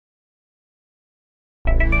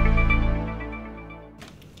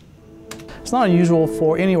It's not unusual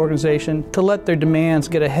for any organization to let their demands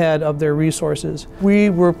get ahead of their resources. We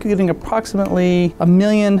were getting approximately 1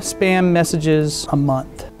 million spam messages a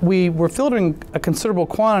month. We were filtering a considerable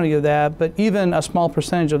quantity of that, but even a small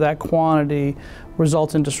percentage of that quantity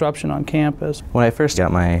results in disruption on campus. When I first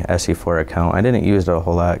got my SE4 account, I didn't use it a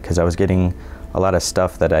whole lot because I was getting a lot of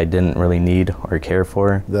stuff that I didn't really need or care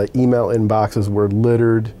for. The email inboxes were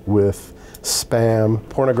littered with spam,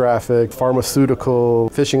 pornographic, pharmaceutical,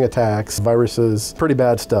 phishing attacks, viruses, pretty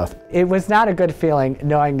bad stuff. It was not a good feeling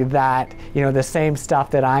knowing that, the same stuff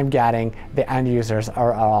that I'm getting, the end users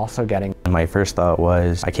are also getting. My first thought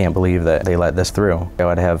was, I can't believe that they let this through. I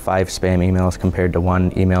would have 5 spam emails compared to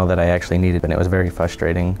 1 email that I actually needed, and it was very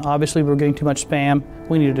frustrating. Obviously, we were getting too much spam.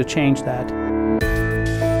 We needed to change that.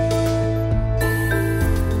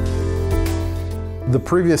 The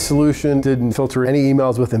previous solution didn't filter any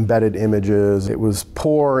emails with embedded images. It was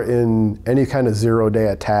poor in any kind of zero-day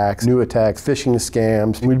attacks, new attacks, phishing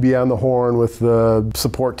scams. We'd be on the horn with the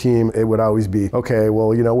support team. It would always be, okay, well,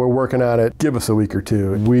 we're working on it. Give us a week or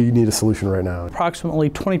two. We need a solution right now.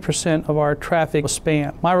 Approximately 20% of our traffic was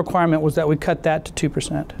spam. My requirement was that we cut that to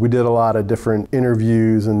 2%. We did a lot of different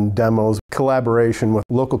interviews and demos, collaboration with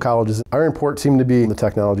local colleges. Iron Port seemed to be the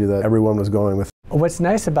technology that everyone was going with. What's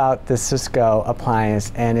nice about the Cisco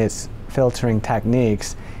appliance and its filtering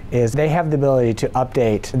techniques is they have the ability to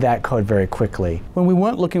update that code very quickly. When we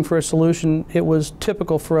went looking for a solution, it was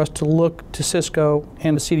typical for us to look to Cisco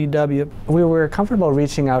and to CDW. We were comfortable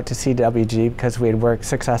reaching out to CWG because we had worked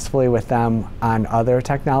successfully with them on other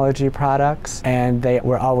technology products, and they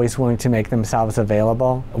were always willing to make themselves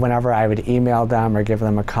available. Whenever I would email them or give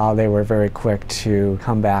them a call, they were very quick to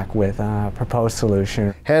come back with a proposed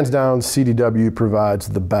solution. Hands down, CDW provides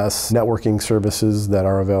the best networking services that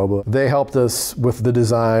are available. They helped us with the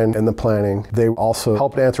design and the planning. They also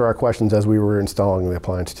helped answer our questions as we were installing the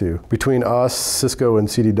appliance too. Between us, Cisco, and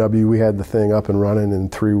CDW, we had the thing up and running in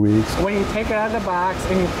 3 weeks. When you take it out of the box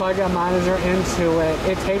and you plug a monitor into it,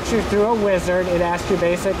 it takes you through a wizard. It asks you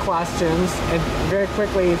basic questions, and very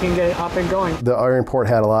quickly you can get it up and going. The Iron Port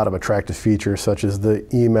had a lot of attractive features, such as the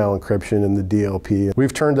email encryption and the DLP.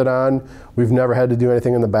 We've turned it on. We've never had to do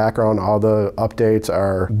anything in the background. All the updates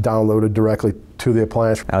are downloaded directly to the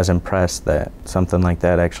appliance. I was impressed that something like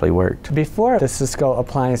that actually worked. Before the Cisco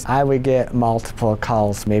appliance, I would get multiple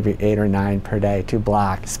calls, maybe 8 or 9 per day, to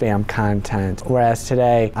block spam content, whereas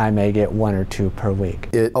today I may get 1 or 2 per week.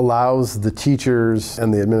 It allows the teachers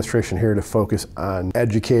and the administration here to focus on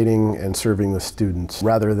educating and serving the students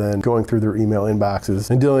rather than going through their email inboxes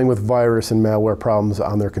and dealing with virus and malware problems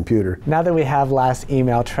on their computer. Now that we have less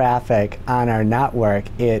email traffic on our network,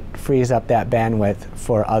 it frees up that bandwidth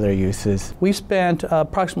for other uses. We spent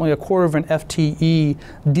approximately 1/4 of an FTE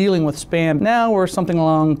dealing with spam. Now we're something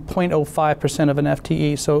along 0.05% of an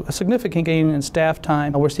FTE, so a significant gain in staff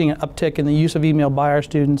time. We're seeing an uptick in the use of email by our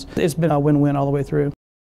students. It's been a win-win all the way through.